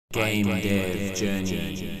Gamedev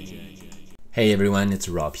Journey. Hey everyone, it's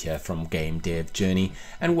Rob here from Gamedev Journey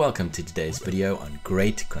and welcome to today's video on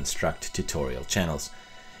great Construct tutorial channels.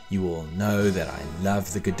 You all know that I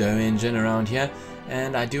love the Godot engine around here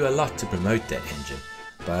and I do a lot to promote that engine,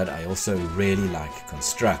 but I also really like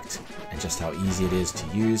Construct and just how easy it is to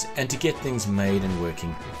use and to get things made and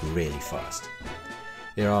working really fast.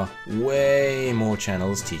 There are way more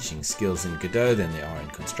channels teaching skills in Godot than there are in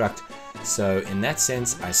Construct, so in that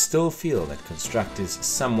sense I still feel that Construct is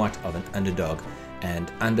somewhat of an underdog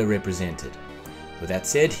and underrepresented. With that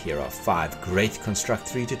said, here are 5 great Construct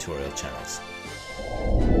 3 tutorial channels.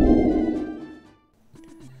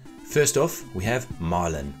 First off, we have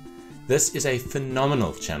Marlin. This is a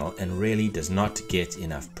phenomenal channel and really does not get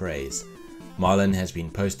enough praise. Marlin has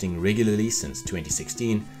been posting regularly since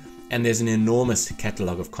 2016 and there's an enormous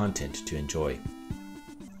catalogue of content to enjoy.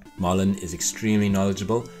 Marlin is extremely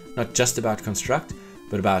knowledgeable, not just about Construct,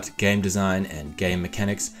 but about game design and game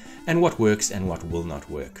mechanics and what works and what will not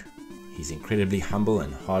work. He's incredibly humble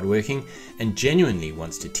and hardworking and genuinely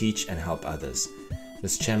wants to teach and help others.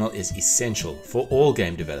 This channel is essential for all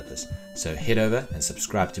game developers, so head over and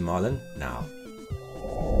subscribe to Marlin now.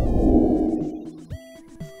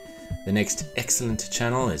 The next excellent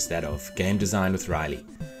channel is that of Game Design with Riley.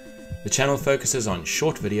 The channel focuses on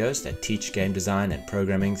short videos that teach game design and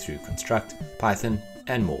programming through Construct, Python,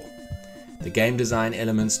 and more. The game design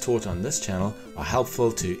elements taught on this channel are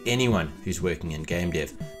helpful to anyone who's working in game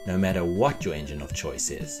dev, no matter what your engine of choice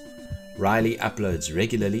is. Riley uploads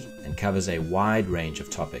regularly and covers a wide range of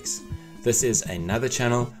topics. This is another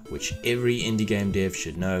channel which every indie game dev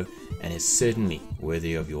should know and is certainly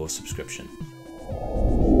worthy of your subscription.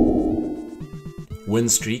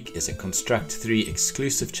 Winstreak is a Construct 3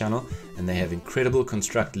 exclusive channel and they have incredible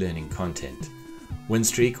Construct learning content.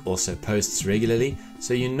 Winstreak also posts regularly,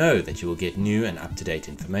 so you know that you will get new and up-to-date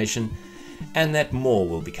information and that more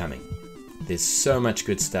will be coming. There's so much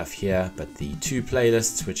good stuff here, but the 2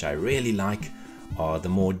 playlists which I really like are the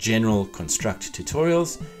more general Construct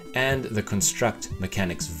tutorials and the Construct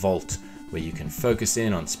Mechanics Vault, where you can focus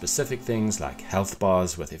in on specific things like health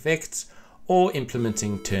bars with effects or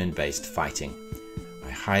implementing turn-based fighting.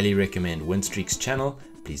 I highly recommend Winstreak's channel.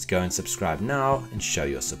 Please go and subscribe now and show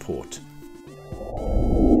your support.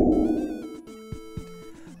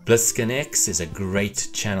 BLIZZCON is a great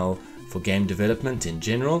channel for game development in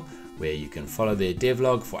general, where you can follow their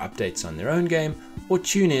devlog for updates on their own game or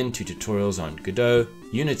tune in to tutorials on Godot,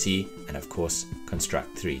 Unity, and of course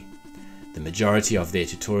Construct 3. The majority of their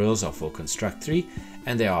tutorials are for Construct 3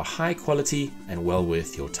 and they are high quality and well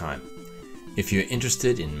worth your time. If you're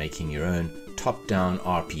interested in making your own top-down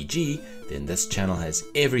RPG, then this channel has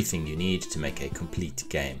everything you need to make a complete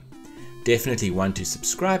game. Definitely one to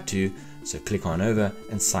subscribe to, so click on over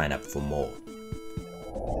and sign up for more.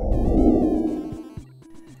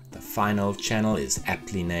 The final channel is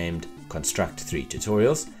aptly named Construct 3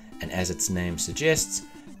 Tutorials, and as its name suggests,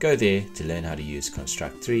 go there to learn how to use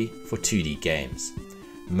Construct 3 for 2D games.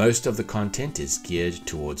 Most of the content is geared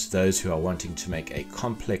towards those who are wanting to make a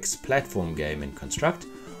complex platform game in Construct,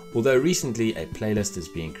 although recently a playlist is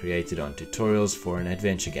being created on tutorials for an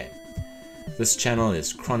adventure game. This channel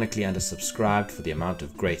is chronically undersubscribed for the amount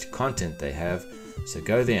of great content they have, so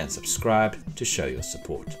go there and subscribe to show your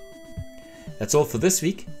support. That's all for this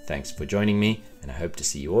week. Thanks for joining me, and I hope to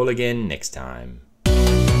see you all again next time.